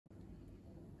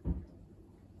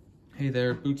Hey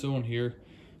there, Boots Owen here.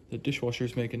 The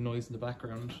dishwasher's making noise in the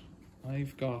background.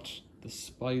 I've got the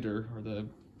spider, or the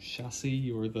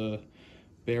chassis, or the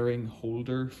bearing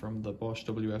holder from the Bosch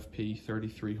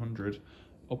WFP3300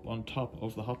 up on top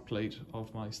of the hot plate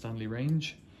of my Stanley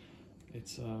range.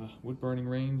 It's a wood burning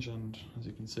range, and as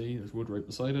you can see, there's wood right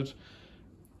beside it.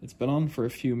 It's been on for a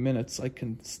few minutes. I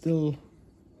can still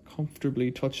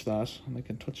comfortably touch that, and I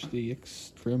can touch the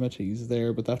extremities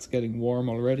there, but that's getting warm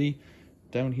already.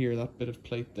 Down here, that bit of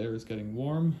plate there is getting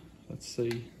warm. Let's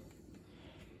see.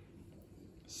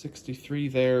 63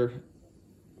 there,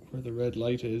 where the red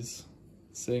light is.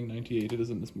 It's saying 98, it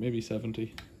isn't, it's maybe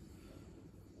 70.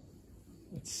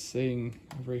 It's saying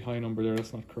a very high number there,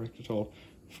 that's not correct at all.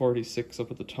 46 up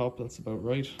at the top, that's about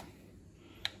right.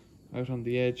 Out on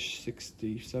the edge,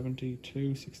 60,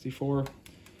 72, 64.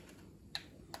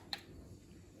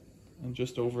 And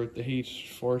just over at the heat,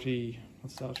 40,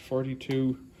 what's that,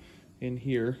 42 in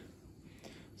here.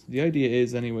 So the idea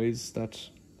is anyways that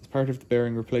as part of the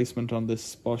bearing replacement on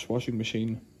this Bosch washing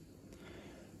machine,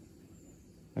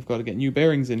 I've got to get new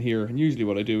bearings in here, and usually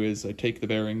what I do is I take the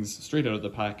bearings straight out of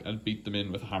the pack and beat them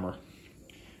in with a hammer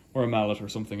or a mallet or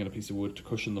something in a piece of wood to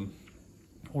cushion them,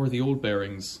 or the old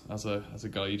bearings as a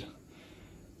guide,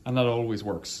 and that always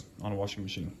works on a washing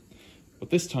machine. But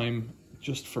this time,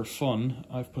 just for fun,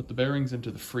 I've put the bearings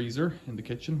into the freezer in the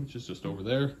kitchen, which is just over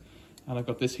there, and I've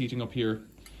got this heating up here.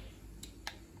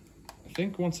 I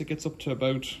think once it gets up to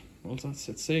about, well,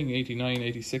 it's saying 89,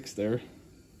 86 there.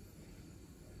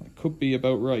 That could be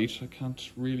about right. I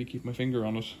can't really keep my finger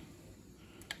on it.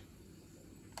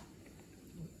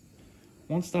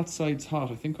 Once that side's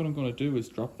hot, I think what I'm going to do is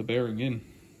drop the bearing in.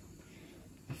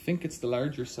 I think it's the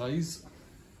larger size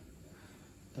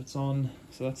that's on,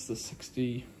 so that's the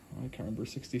 60, I can't remember,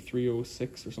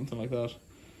 6306 or something like that.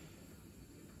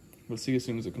 We'll see as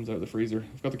soon as it comes out of the freezer.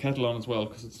 I've got the kettle on as well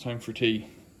because it's time for tea.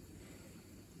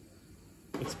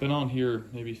 It's been on here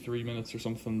maybe 3 minutes or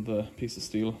something, the piece of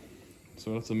steel.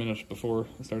 So that's a minute before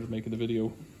I started making the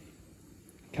video.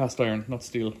 Cast iron, not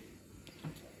steel.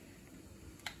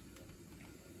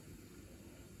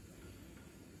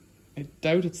 I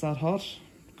doubt it's that hot.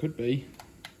 Could be.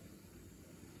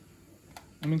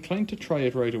 I'm inclined to try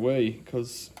it right away,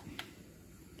 because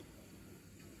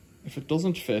if it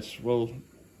doesn't fit, well,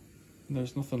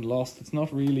 there's nothing lost. It's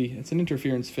not really, it's an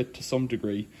interference fit to some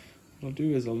degree. What I'll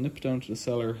do is I'll nip down to the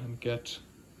cellar and get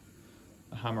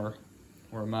a hammer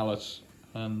or a mallet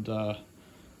and a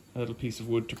little piece of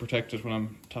wood to protect it when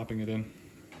I'm tapping it in.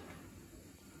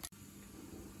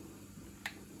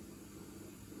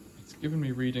 It's given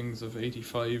me readings of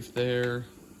 85 there,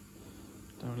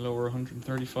 down lower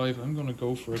 135. I'm going to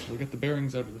go for it. I'll get the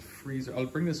bearings out of the freezer. I'll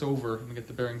bring this over and get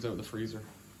the bearings out of the freezer.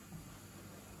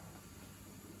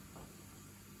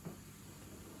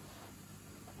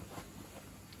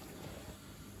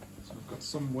 So I've got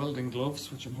some welding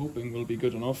gloves, which I'm hoping will be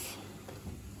good enough.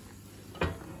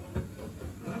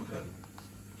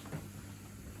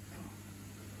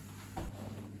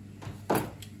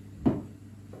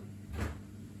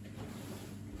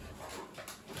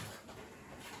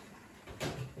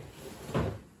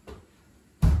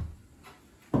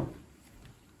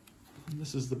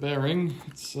 This is the bearing.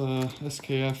 It's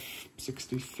SKF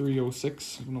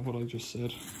 6306. I don't know what I just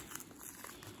said.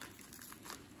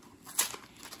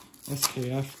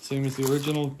 SKF, same as the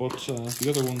original, but the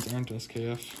other ones aren't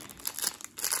SKF.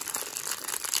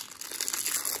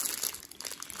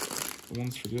 The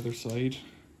ones for the other side.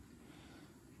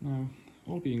 Now,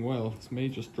 all being well, this may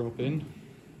just drop in.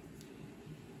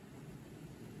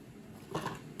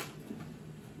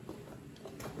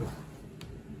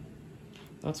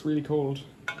 That's really cold.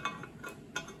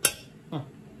 Huh,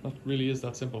 that really is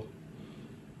that simple.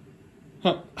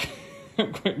 Huh.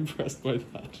 I'm quite impressed by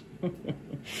that.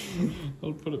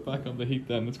 I'll put it back on the heat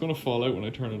then. It's going to fall out when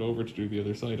I turn it over to do the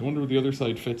other side. I wonder if the other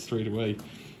side fits straight away.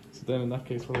 So then in that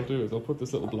case what I'll do is I'll put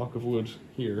this little block of wood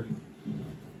here.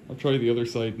 I'll try the other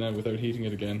side now without heating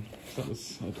it again. That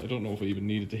was, I don't know if I even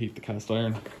needed to heat the cast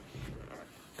iron.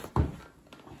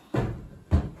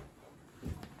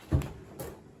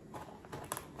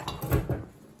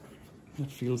 It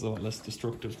feels a lot less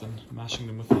destructive than mashing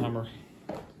them with a hammer.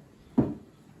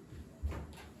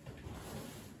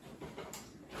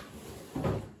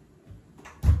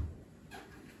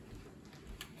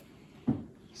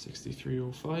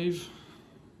 $63.05.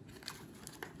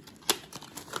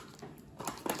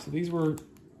 So these were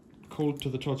cold to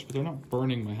the touch, but they're not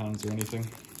burning my hands or anything.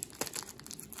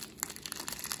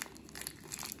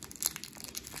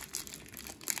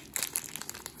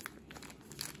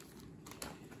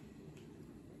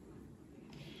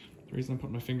 The reason I'm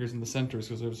putting my fingers in the center is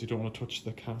because I obviously don't want to touch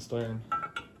the cast iron.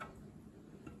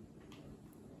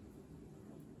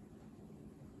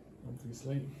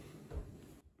 obviously.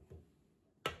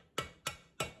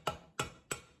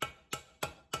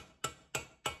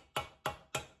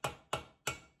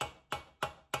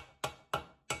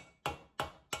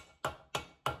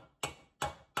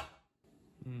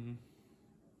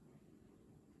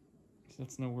 So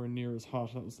that's nowhere near as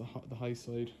hot. That was the high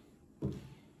side.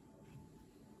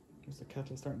 There's the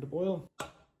kettle starting to boil.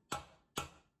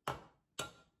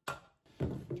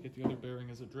 To get the other bearing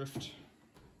as a drift.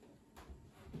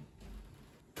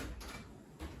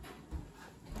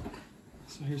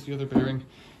 So here's the other bearing.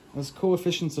 As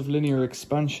coefficients of linear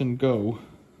expansion go,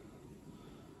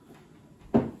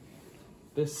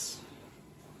 the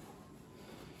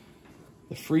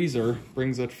freezer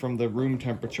brings it from the room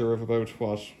temperature of about,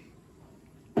 what,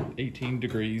 18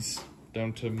 degrees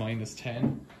down to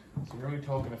 -10. So you're only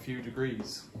talking a few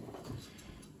degrees.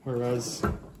 Whereas,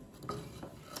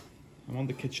 I'm on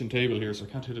the kitchen table here, so I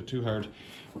can't hit it too hard.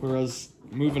 Whereas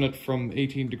moving it from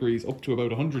 18 degrees up to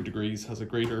about 100 degrees has a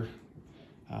greater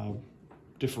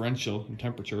differential in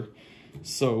temperature.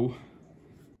 So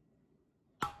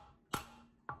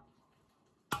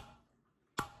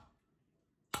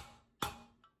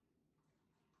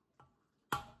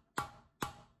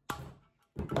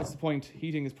what's the point?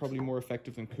 Heating is probably more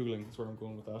effective than cooling. That's where I'm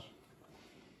going with that.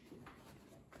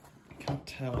 Can't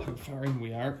tell how far in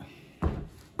we are,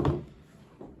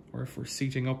 or if we're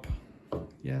seating up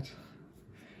yet.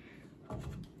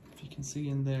 If you can see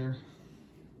in there,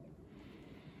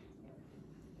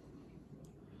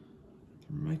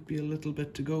 there might be a little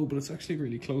bit to go, but it's actually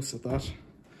really close at that.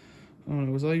 I don't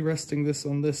know, was I resting this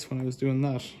on this when I was doing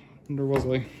that? I wonder, was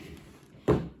I?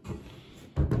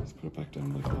 Let's put it back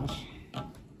down like that.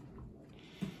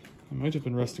 I might have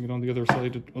been resting it on the other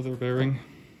side, other bearing.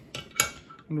 I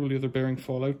wonder, will the other bearing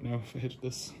fall out now if I hit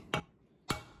this?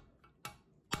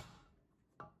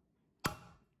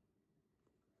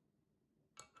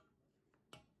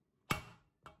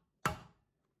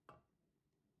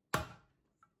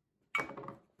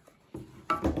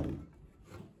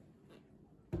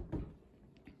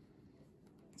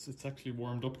 So it's actually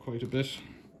warmed up quite a bit,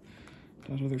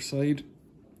 that other side.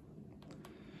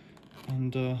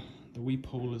 And the weep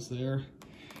hole is there.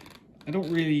 I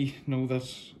don't really know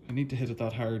that I need to hit it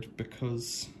that hard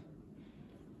because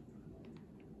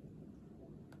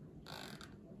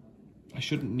I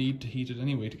shouldn't need to heat it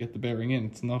anyway to get the bearing in.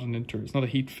 It's not it's not a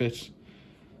heat fit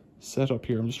setup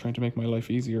here. I'm just trying to make my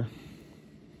life easier.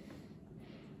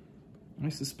 I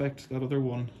suspect that other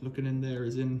one looking in there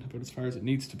is in about as far as it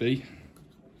needs to be.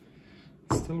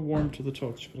 It's still warm to the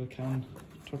touch, but I can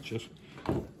touch it.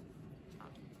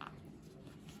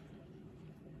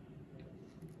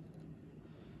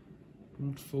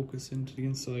 Won't focus into the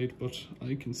inside, but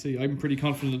I can see, I'm pretty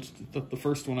confident that the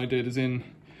first one I did is in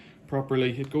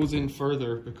properly. It goes in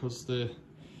further because the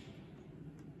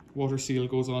water seal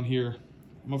goes on here.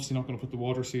 I'm obviously not going to put the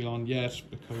water seal on yet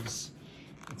because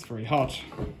it's very hot.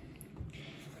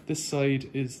 This side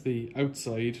is the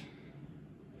outside,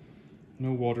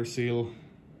 no water seal.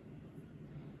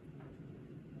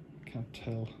 Can't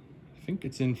tell. I think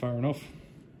it's in far enough.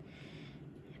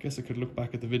 I guess I could look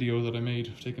back at the video that I made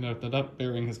of taking out that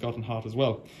bearing has gotten hot as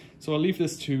well. So I'll leave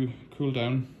this to cool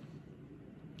down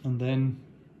and then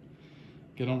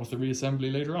get on with the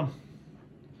reassembly later on.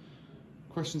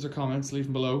 Questions or comments, leave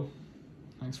them below.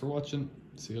 Thanks for watching.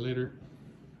 See you later.